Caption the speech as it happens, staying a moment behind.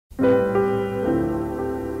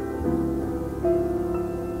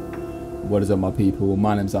What is up, my people?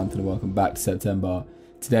 My name's Anthony. Welcome back to September.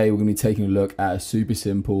 Today we're going to be taking a look at a super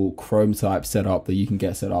simple Chrome type setup that you can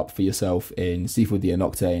get set up for yourself in C4D and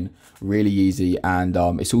Octane. Really easy, and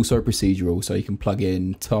it's also procedural, so you can plug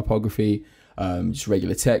in typography, just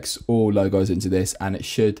regular text or logos into this, and it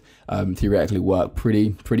should theoretically work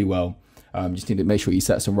pretty well. Just need to make sure you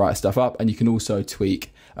set some right stuff up, and you can also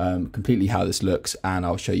tweak completely how this looks, and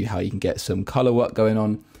I'll show you how you can get some color work going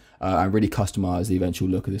on and really customize the eventual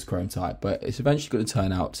look of this Chrome type. But it's eventually going to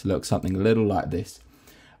turn out to look something a little like this.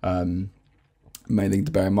 Main thing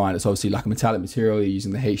to bear in mind, it's obviously like a metallic material. You're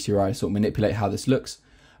using the HDRI to sort of manipulate how this looks,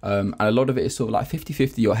 and a lot of it is sort of like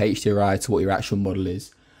 50-50 your HDRI to what your actual model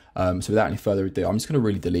is. So without any further ado, I'm just going to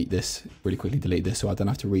really quickly delete this so I don't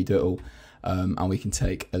have to redo it all, and we can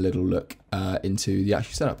take a little look into the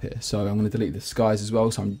actual setup here. So I'm going to delete the skies as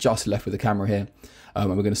well, so I'm just left with the camera here, and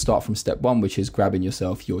we're going to start from step one, which is grabbing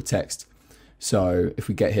yourself your text. So if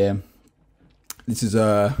we get here, this is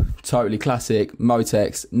a totally classic Mo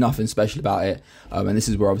text, nothing special about it, and this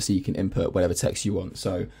is where obviously you can input whatever text you want.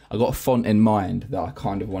 So I've got a font in mind that I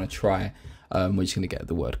kind of want to try. We're just going to get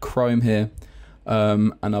the word Chrome here,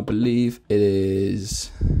 and I believe it is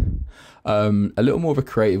a little more of a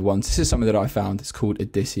creative one. This is something that I found. It's called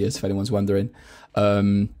Odysseus, if anyone's wondering.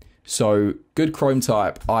 So good Chrome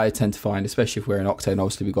type, I tend to find, especially if we're in Octane,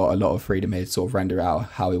 obviously we've got a lot of freedom here to sort of render out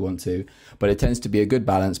how we want to, but it tends to be a good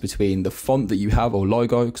balance between the font that you have or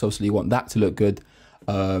logo, because obviously you want that to look good,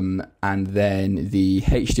 and then the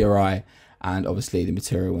HDRI and obviously the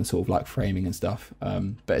material and sort of like framing and stuff.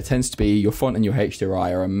 But it tends to be your font and your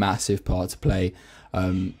HDRI are a massive part to play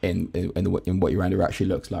in what your render actually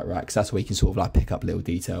looks like, right? Because that's where you can sort of like pick up little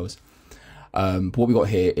details. But what we got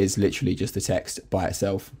here is literally just the text by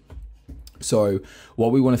itself. So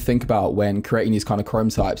what we want to think about when creating these kind of Chrome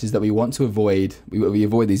types is that we want to avoid, we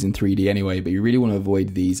avoid these in 3D anyway, but you really want to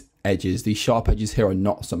avoid these edges. These sharp edges here are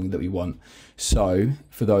not something that we want. So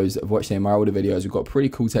for those that have watched any of my older videos, we've got a pretty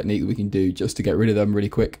cool technique that we can do just to get rid of them really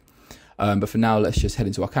quick. But for now, let's just head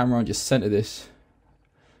into our camera and just center this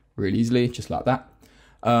really easily, just like that.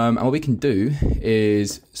 And what we can do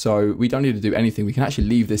is, so we don't need to do anything. We can actually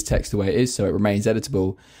leave this text the way it is so it remains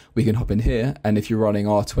editable. We can hop in here, and if you're running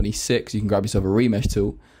R26, you can grab yourself a remesh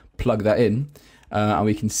tool, plug that in, and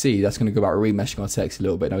we can see that's going to go about remeshing our text a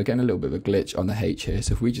little bit. Now we're getting a little bit of a glitch on the H here,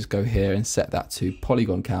 so if we just go here and set that to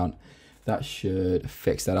polygon count, that should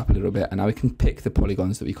fix that up a little bit, and now we can pick the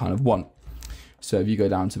polygons that we kind of want. So if you go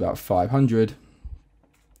down to about 500,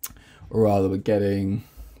 or rather we're getting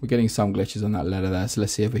some glitches on that letter there, so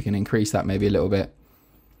let's see if we can increase that maybe a little bit.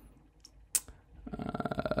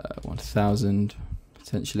 1000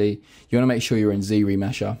 potentially. You want to make sure you're in Z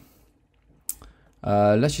remesher.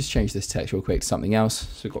 Let's just change this text real quick to something else.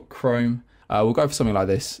 So we've got Chrome. We'll go for something like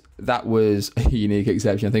this. That was a unique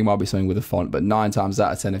exception. I think it might be something with a font, but 9 times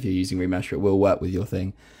out of 10 if you're using remesher, it will work with your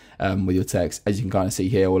thing, with your text. As you can kind of see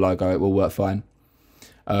here, or logo, it will work fine.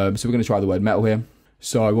 So we're going to try the word metal here.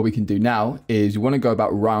 So what we can do now is we want to go about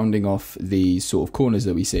rounding off the sort of corners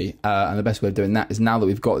that we see. And the best way of doing that is, now that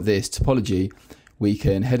we've got this topology, we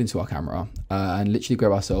can head into our camera and literally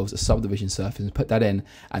grab ourselves a subdivision surface and put that in.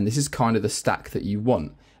 And this is kind of the stack that you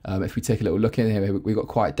want. If we take a little look in here, we've got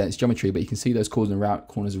quite dense geometry, but you can see those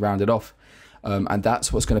corners rounded off. And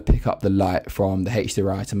that's what's going to pick up the light from the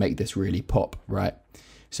HDRI to make this really pop, right?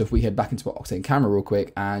 So if we head back into our Octane camera real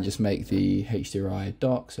quick and just make the HDRI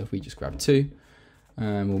dark. So if we just grab 2,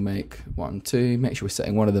 and we'll make 1, 2, make sure we're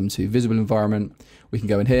setting one of them to visible environment. We can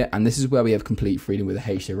go in here, and this is where we have complete freedom with the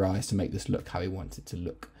HDRIs to make this look how we want it to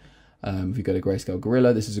look. If we go to Grayscale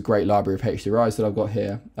Gorilla, this is a great library of HDRIs that I've got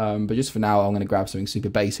here. But just for now, I'm going to grab something super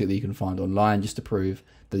basic that you can find online just to prove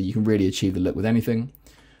that you can really achieve the look with anything.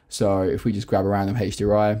 So if we just grab a random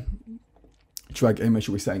HDRI, drag in, make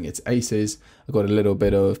sure we're setting it to aces. I've got a little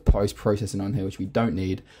bit of post-processing on here, which we don't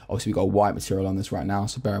need. Obviously, we've got a white material on this right now,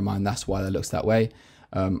 so bear in mind that's why that looks that way.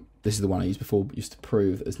 This is the one I used before, just to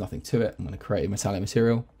prove that there's nothing to it. I'm going to create a metallic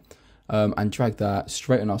material and drag that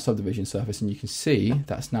straight on our subdivision surface, and you can see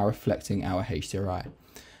that's now reflecting our HDRI.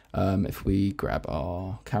 If we grab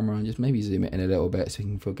our camera and just maybe zoom it in a little bit so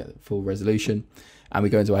we can get the full resolution, and we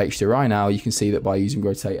go into our HDRI now, you can see that by using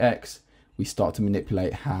Rotate X, we start to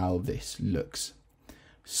manipulate how this looks.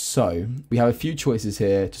 So we have a few choices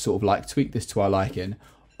here to sort of like tweak this to our liking.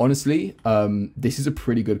 Honestly, this is a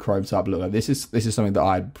pretty good Chrome type look. This is something that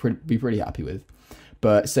I'd be pretty happy with.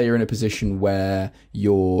 But say you're in a position where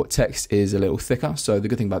your text is a little thicker. So the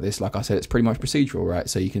good thing about this, like I said, it's pretty much procedural, right?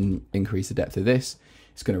 So you can increase the depth of this.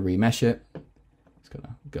 It's going to remesh it. It's going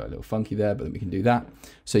to go a little funky there, but then we can do that.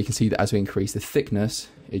 So you can see that as we increase the thickness,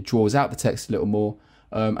 it draws out the text a little more,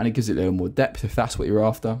 and it gives it a little more depth if that's what you're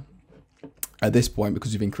after. At this point,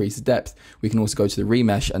 because we've increased the depth, we can also go to the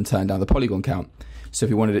remesh and turn down the polygon count. So if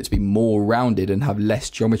we wanted it to be more rounded and have less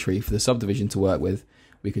geometry for the subdivision to work with,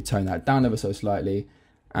 we could tone that down ever so slightly.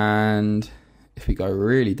 And if we go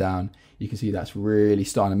really down, you can see that's really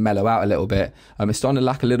starting to mellow out a little bit. It's starting to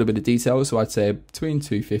lack a little bit of detail, so I'd say between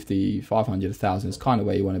 250, 500, 1,000 is kind of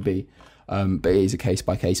where you want to be. But it is a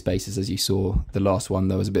case-by-case basis. As you saw, the last one,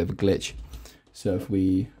 there was a bit of a glitch. So if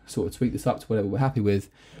we sort of tweak this up to whatever we're happy with,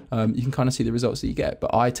 you can kind of see the results that you get.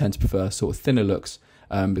 But I tend to prefer sort of thinner looks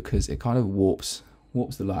because it kind of warps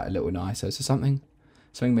the light a little nicer. So something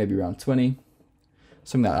maybe around 20,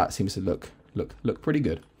 something like that seems to look pretty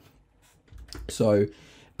good. So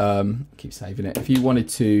keep saving it. If you wanted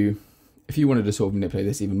to sort of manipulate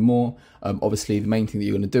this even more, obviously the main thing that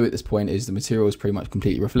you're going to do at this point is the material is pretty much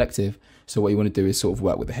completely reflective. So what you want to do is sort of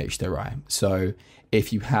work with the HDRI. So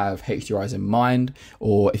if you have HDRIs in mind,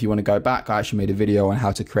 or if you want to go back, I actually made a video on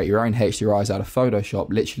how to create your own HDRIs out of Photoshop,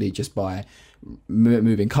 literally just by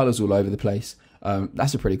moving colors all over the place.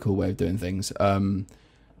 That's a pretty cool way of doing things.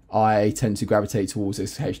 I tend to gravitate towards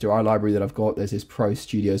this HDRI library that I've got. There's this Pro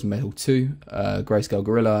Studios Metal 2 Grayscale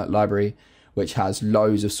Gorilla library, which has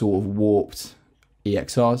loads of sort of warped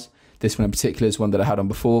EXRs. This one in particular is one that I had on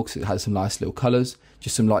before because it has some nice little colors,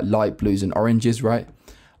 just some like light blues and oranges, right?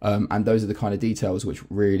 And those are the kind of details which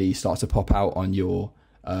really start to pop out on your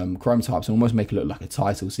chrome types and almost make it look like a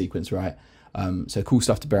title sequence, right? So cool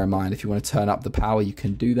stuff to bear in mind. If you want to turn up the power, you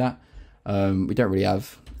can do that. We don't really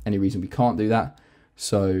have any reason we can't do that.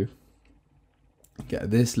 So get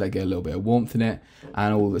this, let get a little bit of warmth in it,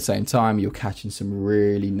 and all at the same time you're catching some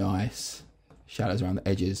really nice shadows around the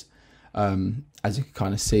edges. As you can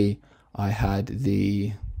kind of see, I had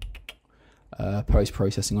the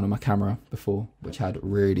post-processing on my camera before, which had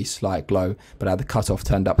really slight glow, but I had the cutoff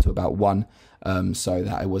turned up to about 1, so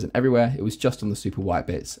that it wasn't everywhere, it was just on the super white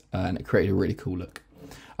bits, and it created a really cool look.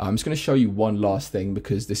 I'm just going to show you one last thing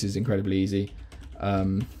because this is incredibly easy.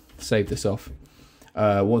 Save this off.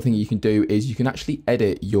 One thing you can do is you can actually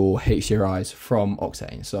edit your HDRIs from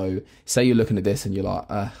Octane. So say you're looking at this and you're like,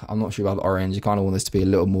 I'm not sure about the orange, you kind of want this to be a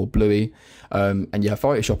little more bluey, and you have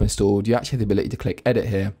Photoshop installed, you actually have the ability to click edit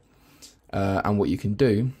here, and what you can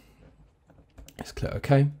do is click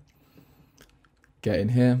OK, get in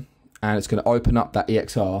here, and it's going to open up that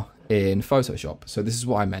EXR in Photoshop. So this is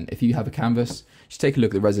what I meant. If you have a canvas, just take a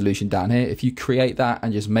look at the resolution down here. If you create that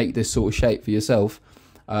and just make this sort of shape for yourself,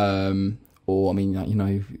 or I mean, you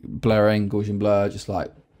know, blurring, Gaussian blur, just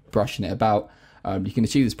like brushing it about, you can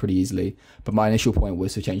achieve this pretty easily. But my initial point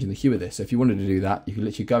was to changing the hue of this. So if you wanted to do that, you can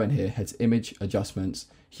literally go in here, head to image, adjustments,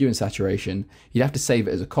 hue and saturation. You'd have to save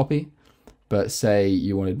it as a copy, but say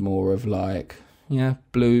you wanted more of like, yeah,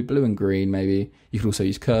 blue and green maybe. You could also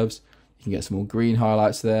use curves. You can get some more green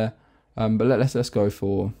highlights there. But let's go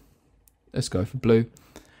for blue.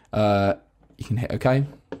 You can hit OK.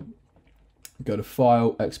 Go to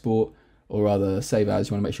File, Export, or rather Save As.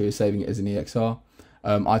 You want to make sure you're saving it as an EXR.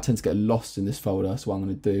 I tend to get lost in this folder, so what I'm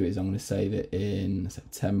going to do is I'm going to save it in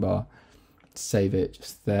September. Save it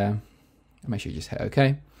just there. Make sure you just hit OK.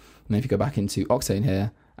 And then if you go back into Octane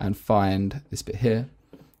here and find this bit here,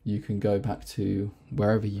 you can go back to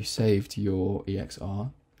wherever you saved your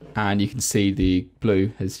EXR, and you can see the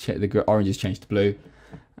blue has the orange has changed to blue,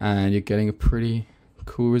 and you're getting a pretty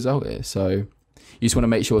cool result here. So you just want to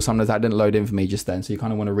make sure, sometimes that didn't load in for me just then, so you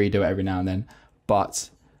kind of want to redo it every now and then, but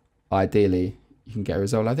ideally you can get a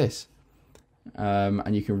result like this,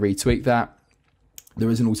 and you can retweak that. There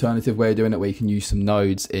is an alternative way of doing it where you can use some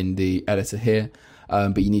nodes in the editor here,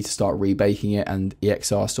 but you need to start rebaking it, and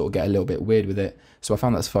EXR sort of get a little bit weird with it. So I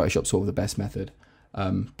found that's Photoshop sort of the best method.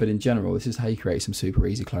 But in general, this is how you create some super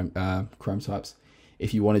easy chrome types.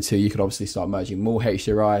 If you wanted to, you could obviously start merging more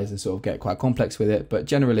HDRIs and sort of get quite complex with it. But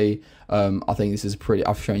generally, I think this is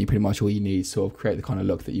I've shown you pretty much all you need to sort of create the kind of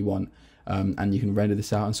look that you want. And you can render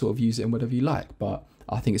this out and sort of use it in whatever you like. But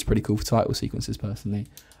I think it's pretty cool for title sequences personally.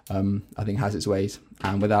 I think it has its ways.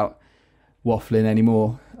 And without waffling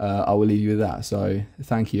anymore, I will leave you with that. So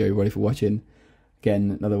thank you everybody for watching.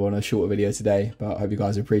 Again, another one, a shorter video today, but I hope you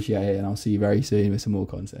guys appreciate it, and I'll see you very soon with some more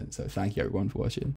content. So thank you everyone for watching.